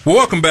Well,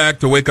 welcome back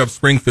to Wake Up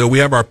Springfield. We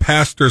have our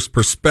Pastor's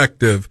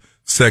Perspective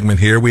segment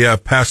here. We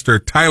have Pastor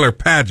Tyler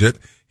Padgitt.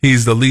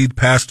 He's the lead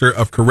pastor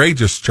of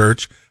Courageous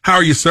Church. How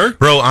are you, sir?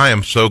 Bro, I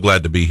am so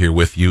glad to be here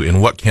with you.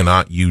 And what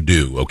cannot you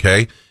do,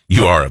 okay?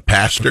 You are a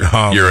pastor.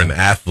 You're an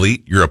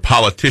athlete. You're a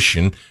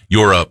politician.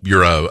 You're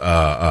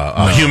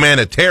a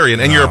humanitarian,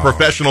 and you're a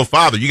professional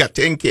father. You got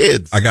 10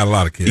 kids. I got a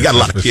lot of kids. You got a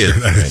lot of kids.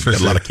 Sure. You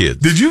got a lot of kids.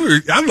 Did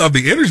you? I love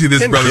the energy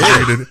this brother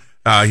created.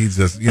 He's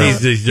just,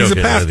 he's a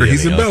pastor.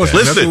 He's embellishing.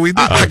 Listen, that's what we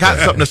do. I got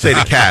something to say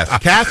to Cass.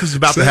 Cass is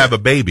about to have a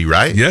baby,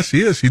 right? Yes, she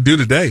is. She's due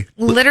today.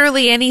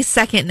 Literally any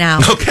second now.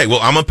 Okay,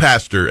 well, I'm a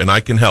pastor, and I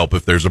can help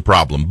if there's a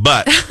problem.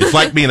 But it's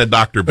like being a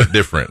doctor, but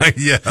different.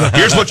 Yeah.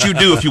 Here's what you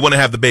do if you want to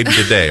have the baby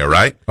today, all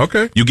right?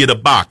 Okay. You get a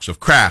box of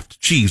Kraft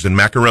cheese and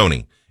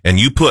macaroni, and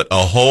you put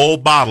a whole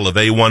bottle of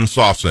A1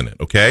 sauce in it,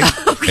 okay?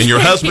 And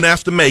your husband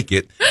has to make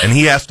it, and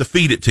he has to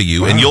feed it to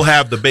you, and you'll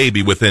have the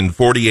baby within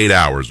 48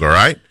 hours, all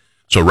right?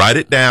 So write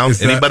it down.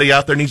 Anybody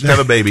out there needs to have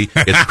a baby.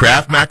 It's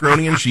Kraft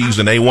macaroni and cheese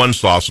and A1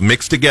 sauce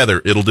mixed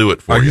together. It'll do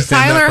it for you.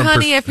 Tyler,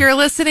 honey, if you're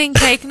listening,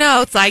 take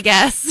notes, I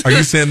guess. Are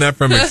you saying that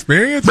from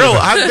experience? Bro,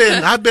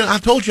 I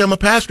told you I'm a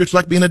pastor. It's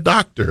like being a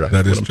doctor.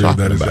 That is true.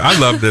 That is true. I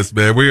love this,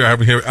 man. We are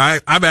having here.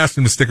 I've asked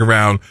him to stick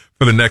around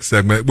for the next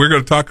segment. We're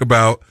going to talk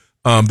about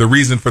the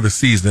reason for the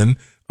season.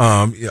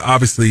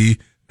 Obviously,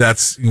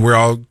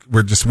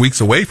 we're just weeks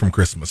away from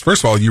Christmas.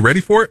 First of all, you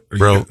ready for it?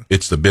 Bro,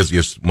 it's the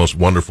busiest, most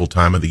wonderful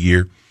time of the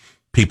year.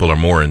 People are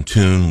more in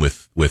tune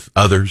with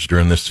others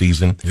during this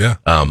season. Yeah.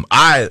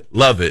 I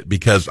love it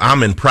because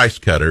I'm in Price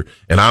Cutter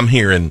and I'm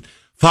hearing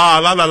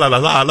fa la la la la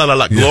la la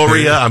la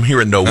Gloria. I'm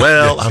hearing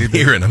Noel.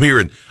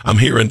 Yes, I'm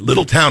hearing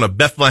Little Town of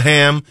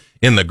Bethlehem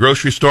in the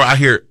grocery store. I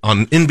hear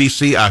on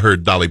NBC. I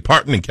heard Dolly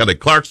Parton and Kelly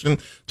Clarkson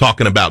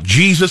talking about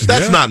Jesus.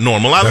 That's not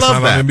normal. I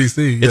love that. On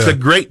NBC. It's a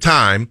great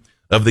time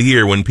of the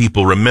year when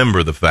people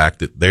remember the fact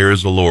that there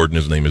is a Lord and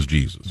his name is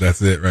Jesus.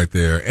 That's it right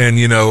there. And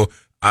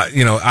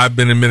I've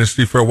been in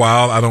ministry for a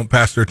while. I don't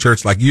pastor a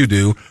church like you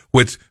do,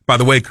 which, by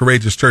the way,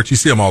 Courageous Church, you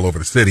see them all over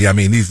the city. I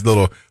mean, these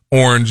little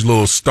orange,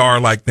 little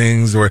star-like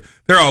things, they're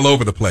all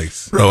over the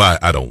place. Bro,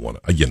 I don't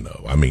want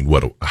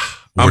to,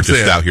 we're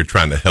just out here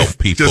trying to help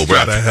people.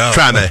 We're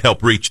trying to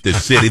help reach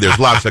this city. There's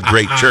lots of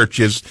great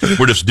churches.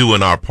 We're just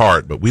doing our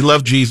part, but we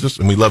love Jesus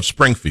and we love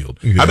Springfield.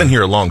 Yeah. I've been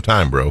here a long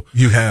time, bro.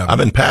 You have. I've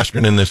been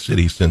pastoring in this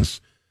city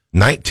since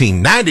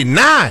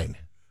 1999.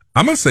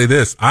 I'm going to say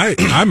this. I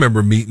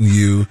remember meeting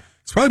you.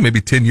 It's probably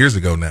maybe 10 years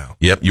ago now.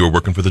 Yep, you were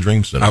working for the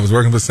Dream Center. I was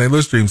working for St.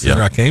 Louis Dream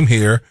Center. Yep. I came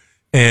here,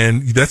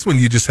 and that's when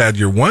you just had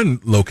your one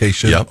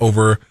location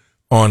over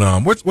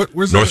on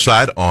where's North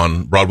Side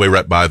on Broadway,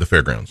 right by the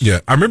fairgrounds. Yeah,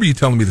 I remember you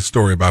telling me the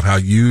story about how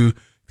you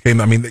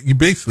came. I mean, you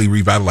basically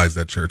revitalized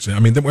that church. I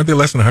mean, weren't there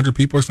less than 100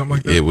 people or something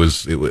like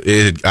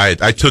that?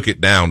 I took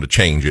it down to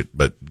change it,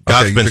 but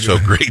God's been so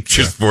great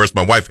just for us.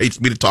 My wife hates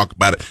me to talk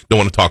about it. Don't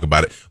want to talk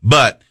about it,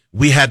 but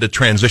we had to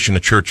transition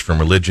a church from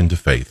religion to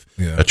faith,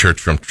 a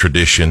church from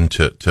tradition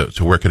to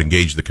where it could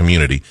engage the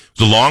community. It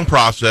was a long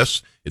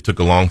process. It took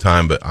a long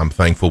time, but I'm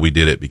thankful we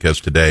did it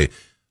because today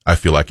I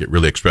feel like it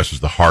really expresses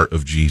the heart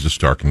of Jesus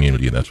to our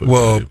community, and that's what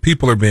we do.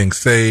 People are being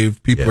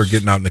saved. People are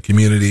getting out in the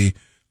community.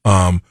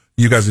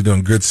 You guys are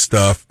doing good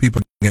stuff.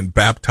 People are getting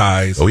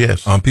baptized. Oh,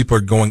 yes. People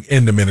are going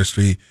into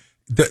ministry.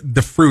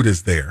 The fruit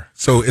is there.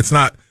 So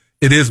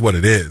it is what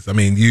it is. I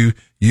mean,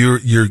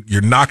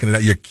 you're knocking it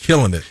out. You're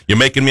killing it. You're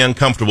making me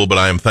uncomfortable, but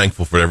I am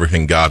thankful for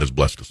everything God has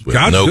blessed us with.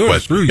 God's no good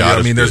question. Through you.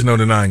 I mean, there's no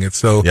denying it.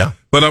 So, yeah.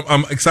 But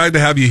I'm excited to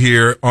have you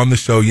here on the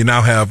show. You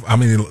now have how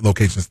many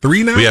locations?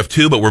 3 now? We have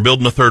 2, but we're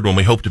building a third one.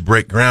 We hope to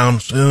break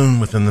ground soon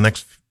within the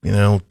next,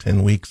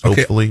 10 weeks,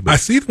 hopefully. But I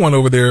see the one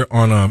over there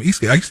on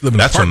Eastgate. I used to live in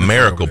That's a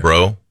miracle,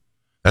 bro.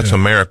 That's a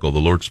miracle. The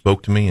Lord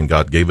spoke to me and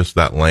God gave us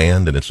that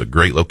land, and it's a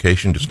great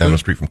location just down the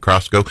street from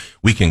Costco.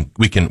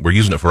 We're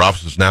using it for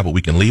offices now, but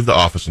we can leave the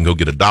office and go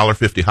get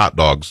 $1.50 hot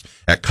dogs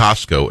at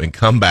Costco and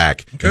come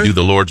back and do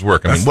the Lord's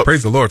work.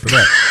 Praise the Lord for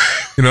that.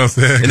 You know what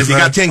I'm saying? And if you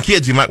got 10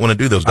 kids, you might want to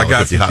do those $1.50 hot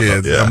dogs. I got some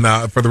kids. Yeah. I'm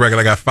now, for the record,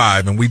 I got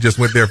 5, and we just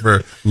went there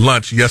for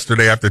lunch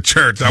yesterday after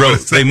church. Bro,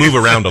 they move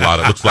around a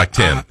lot. It looks like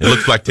 10. It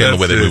looks like 10 the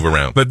way they move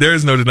around. But there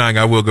is no denying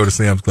I will go to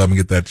Sam's Club and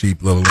get that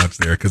cheap little lunch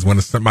there because when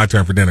it's my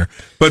turn for dinner.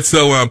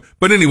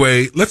 But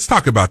anyway, let's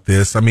talk about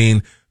this. I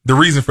mean, the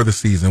reason for the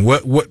season.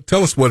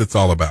 Tell us what it's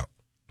all about.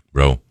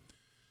 Bro,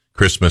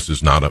 Christmas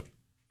is not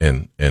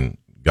and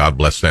God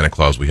bless Santa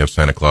Claus. We have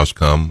Santa Claus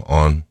come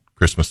on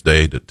Christmas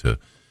Day to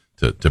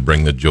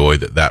bring the joy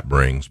that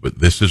brings. But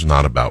this is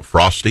not about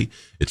Frosty.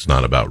 It's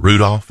not about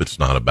Rudolph. It's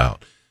not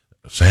about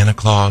Santa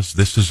Claus.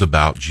 This is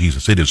about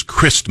Jesus. It is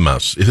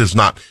Christmas. It is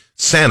not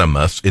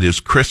Santamus. It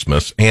is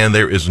Christmas. And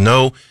there is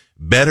no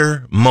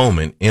better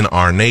moment in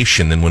our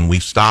nation than when we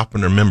stop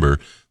and remember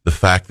the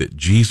fact that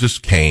Jesus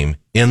came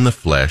in the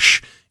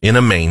flesh, in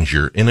a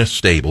manger, in a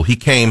stable. He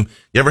came.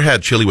 You ever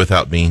had chili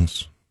without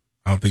beans?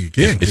 I don't think you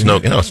can. It's no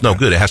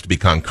good. It has to be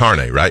con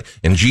carne, right?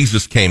 And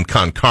Jesus came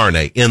con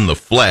carne in the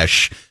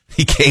flesh.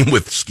 He came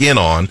with skin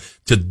on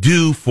to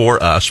do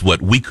for us what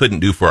we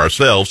couldn't do for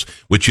ourselves,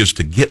 which is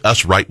to get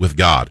us right with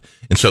God.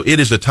 And so it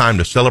is a time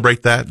to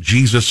celebrate that.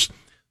 Jesus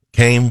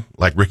came,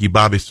 like Ricky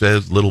Bobby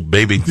says, little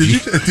baby Did you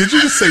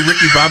just say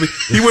Ricky Bobby?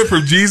 He went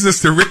from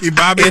Jesus to Ricky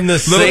Bobby in the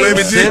same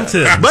baby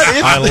sentence. But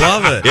I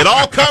love it. It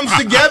all comes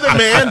together,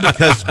 man,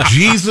 because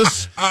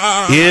Jesus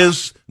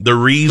is the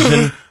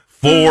reason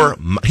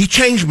he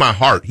changed my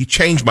heart. He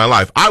changed my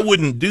life. I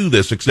wouldn't do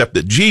this except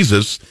that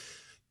Jesus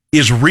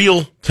is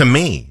real to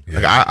me.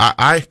 Yeah. Like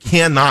I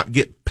cannot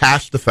get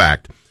past the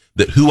fact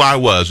that who I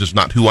was is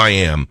not who I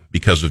am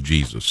because of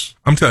Jesus.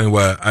 I'm telling you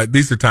what,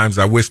 these are times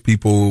I wish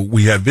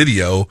we had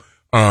video,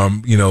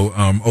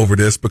 over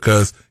this,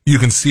 because you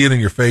can see it in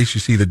your face. You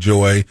see the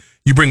joy.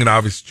 You bring an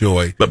obvious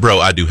joy. But bro,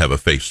 I do have a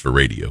face for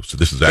radio, so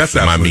this is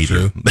actually my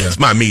medium. True. That's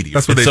my medium.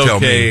 That's what they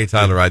tell me.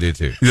 Tyler, I do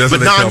too.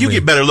 But Don, you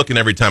get better looking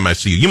every time I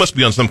see you. You must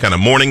be on some kind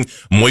of morning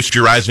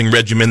moisturizing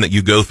regimen that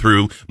you go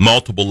through,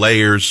 multiple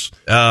layers.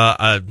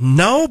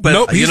 No, but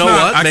nope, you know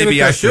not. what?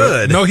 Maybe I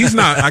should. No, he's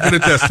not. I can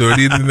attest to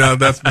it. No,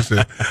 that's for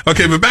sure.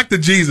 Okay, but back to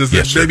Jesus.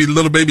 Yes,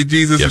 little baby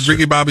Jesus, yes, and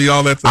Ricky Bobby,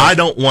 all that stuff. I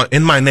don't want,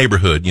 in my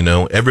neighborhood,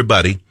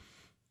 everybody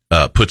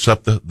puts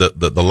up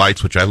the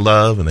lights, which I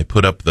love, and they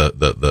put up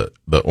the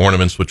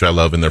ornaments, which I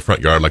love, in their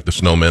front yard, like the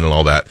snowmen and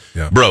all that.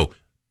 Yeah. Bro,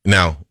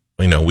 now,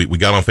 we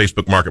got on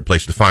Facebook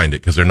Marketplace to find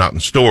it because they're not in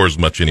stores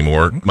much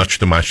anymore, much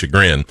to my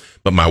chagrin.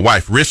 But my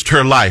wife risked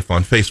her life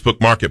on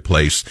Facebook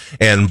Marketplace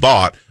and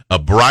bought a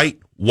bright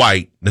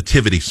white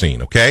nativity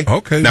scene. Okay.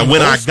 Okay. Now,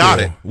 when I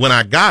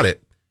got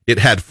it, it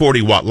had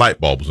 40-watt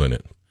light bulbs in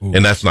it. Ooh.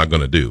 And that's not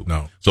going to do.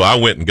 No. So I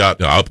went and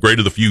I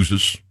upgraded the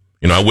fuses.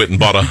 I went and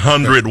bought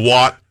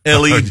 100-watt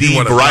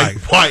LED bright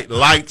white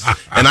lights,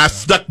 and I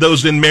stuck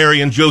those in Mary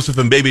and Joseph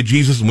and baby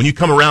Jesus. And when you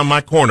come around my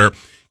corner,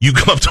 you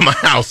come up to my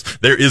house,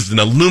 there is an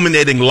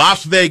illuminating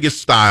Las Vegas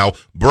style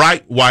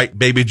bright white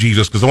baby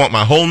Jesus, because I want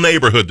my whole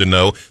neighborhood to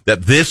know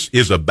that this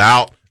is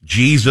about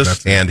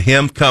Jesus and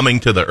him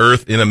coming to the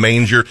earth in a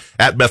manger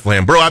at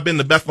Bethlehem. Bro, I've been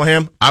to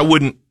Bethlehem. I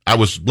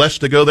was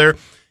blessed to go there.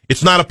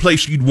 It's not a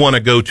place you'd want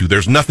to go to.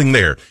 There's nothing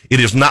there. It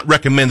is not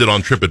recommended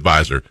on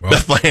TripAdvisor. Well,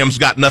 Bethlehem's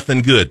got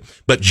nothing good.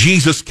 But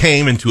Jesus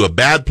came into a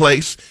bad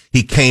place.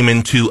 He came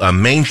into a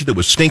manger that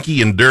was stinky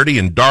and dirty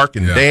and dark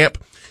and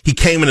damp. He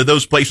came into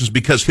those places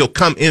because he'll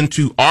come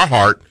into our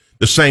heart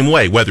the same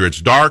way, whether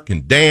it's dark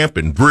and damp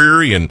and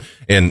dreary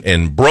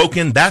and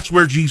broken. That's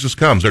where Jesus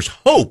comes. There's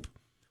hope.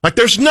 Like,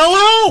 there's no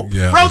hope.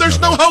 Yeah, bro, there's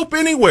no hope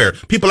anywhere.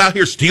 People out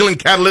here stealing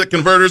catalytic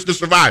converters to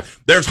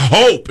survive. There's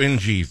hope in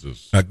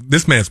Jesus.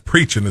 This man's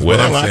preaching is what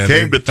I'm saying. I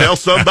came to tell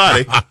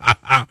somebody.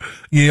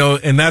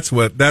 And that's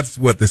what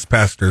this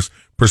pastor's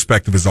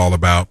perspective is all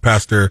about.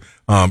 Pastor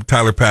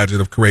Tyler Padgitt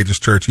of Courageous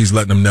Church, he's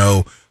letting them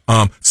know.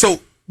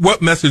 So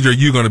what message are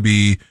you going to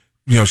be,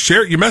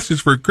 share your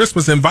message for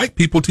Christmas, invite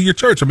people to your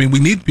church. I mean, we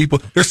need people.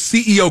 They're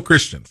CEO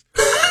Christians.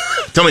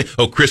 Tell me,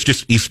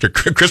 Christmas,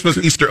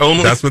 Easter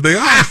only? That's what they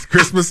are.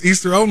 Christmas,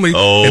 Easter only.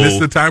 Oh, and it's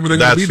the time where they're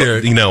going to be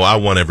there. I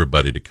want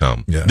everybody to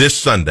come. Yeah. This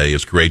Sunday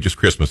is Courageous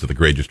Christmas at the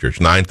Courageous Church,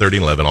 9:30 and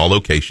 11, all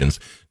locations.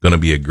 Going to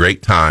be a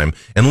great time.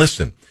 And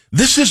listen,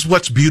 this is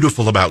what's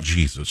beautiful about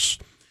Jesus.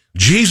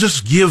 Jesus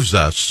gives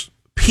us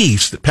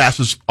peace that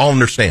passes all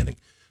understanding.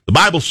 The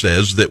Bible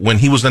says that when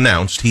he was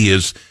announced, he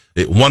is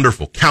a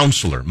wonderful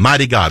Counselor,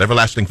 Mighty God,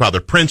 Everlasting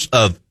Father, Prince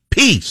of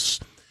Peace.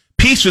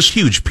 Peace is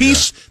huge.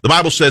 Peace, the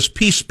Bible says,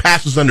 peace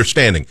passes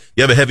understanding.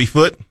 You have a heavy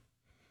foot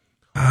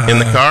in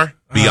the car?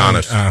 Be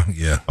honest.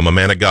 Yeah. I'm a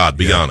man of God.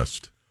 Be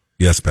honest.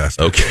 Yes,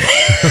 Pastor. Okay.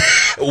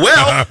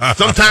 Well,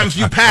 sometimes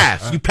you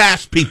pass. You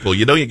pass people.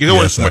 You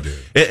go somewhere.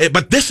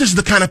 But this is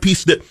the kind of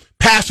peace that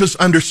passes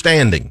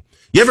understanding.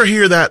 You ever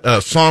hear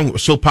that song that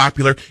was so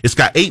popular? It's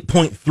got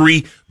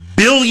 8.3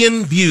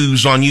 billion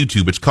views on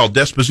YouTube. It's called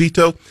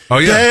Despacito. Oh,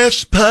 yeah.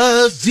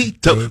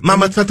 Despacito.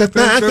 Mama. Yes.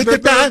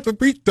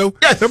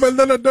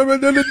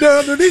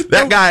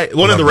 That guy,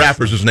 one of the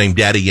rappers is named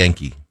Daddy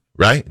Yankee,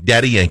 right?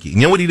 Daddy Yankee. You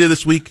know what he did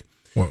this week?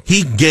 What?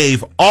 He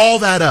gave all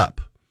that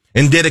up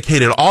and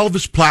dedicated all of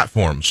his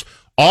platforms,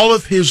 all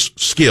of his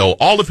skill,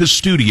 all of his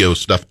studio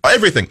stuff,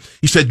 everything.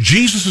 He said,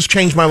 Jesus has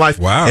changed my life.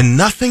 Wow. And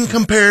nothing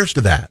compares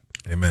to that.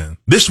 Amen.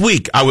 This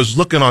week, I was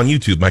looking on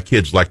YouTube. My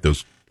kids like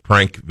those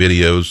prank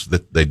videos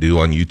that they do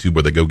on YouTube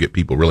where they go get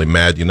people really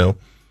mad,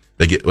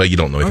 They get, you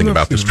don't know anything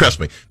about this. Trust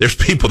me. There's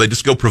people, they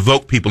just go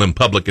provoke people in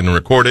public and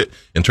record it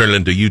and turn it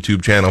into a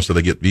YouTube channel so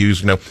they get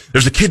views,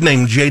 There's a kid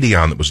named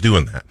Jadion that was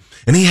doing that.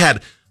 And he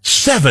had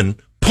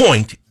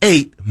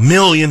 7.8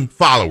 million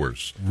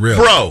followers. Really?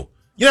 Bro,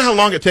 you know how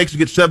long it takes to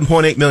get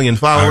 7.8 million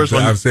followers?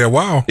 I would say a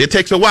while. It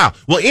takes a while.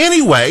 Well,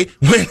 anyway,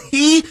 when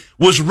he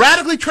was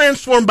radically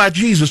transformed by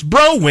Jesus,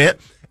 bro went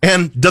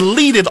and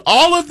deleted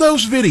all of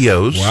those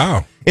videos.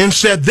 Wow. And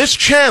said, this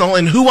channel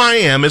and who I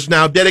am is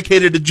now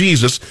dedicated to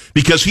Jesus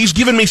because he's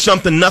given me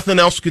something nothing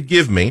else could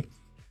give me.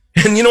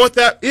 And you know what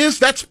that is?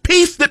 That's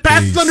peace that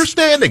passes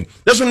understanding.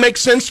 Doesn't make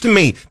sense to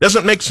me.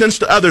 Doesn't make sense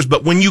to others.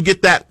 But when you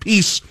get that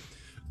peace,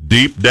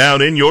 deep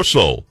down in your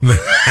soul.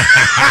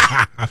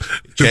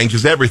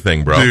 Changes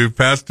everything, bro. Dude,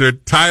 Pastor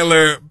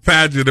Tyler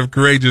Padgitt of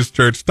Courageous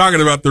Church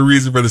talking about the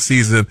reason for the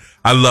season.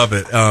 I love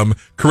it.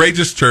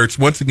 Courageous Church,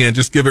 once again,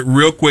 just give it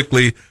real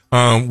quickly.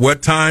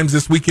 What times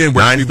this weekend?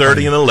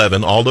 9:30 and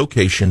 11, all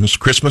locations.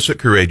 Christmas at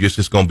Courageous.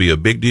 It's going to be a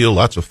big deal.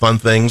 Lots of fun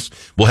things.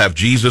 We'll have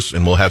Jesus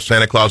and we'll have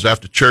Santa Claus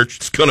after church.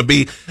 It's going to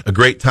be a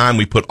great time.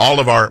 We put all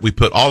of our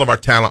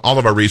talent, all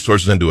of our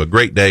resources into a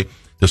great day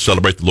to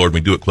celebrate the Lord.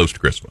 We do it close to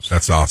Christmas.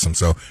 That's awesome.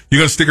 So you're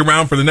going to stick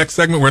around for the next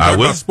segment? We're going to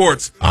talk about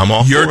sports. I'm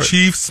all Your for it.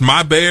 Chiefs,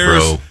 my Bears.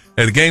 Bro,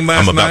 at the game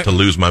last night. I'm about to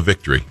lose my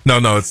victory. No,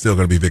 it's still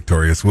going to be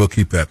victorious. We'll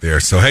keep that there.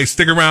 So, hey,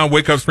 stick around.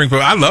 Wake up,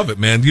 Springfield. I love it,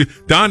 man.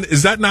 Don,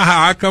 is that not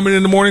how I come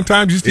in the morning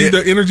time? Do you see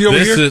the energy over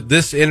here?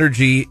 This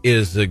energy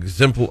is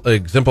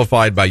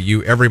exemplified by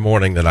you every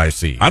morning that I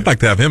see. I'd like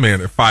to have him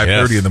in at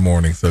 5:30 in the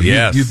morning. So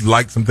you'd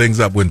light some things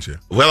up, wouldn't you?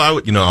 Well, I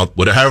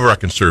would, however I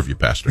can serve you,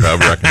 Pastor.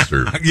 However I can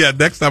serve. Yeah,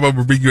 next time I'm going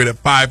to bring you in at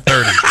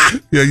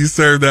 5:30. Yeah, you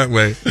serve that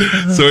way.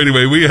 So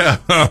anyway, we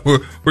have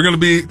we're going to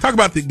be talk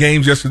about the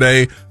games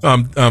yesterday,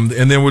 and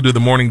then we'll do the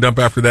morning dump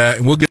after that,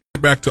 and we'll get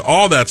back to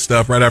all that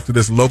stuff right after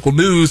this local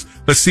news.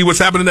 Let's see what's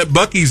happening at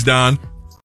Buc-ee's, Don.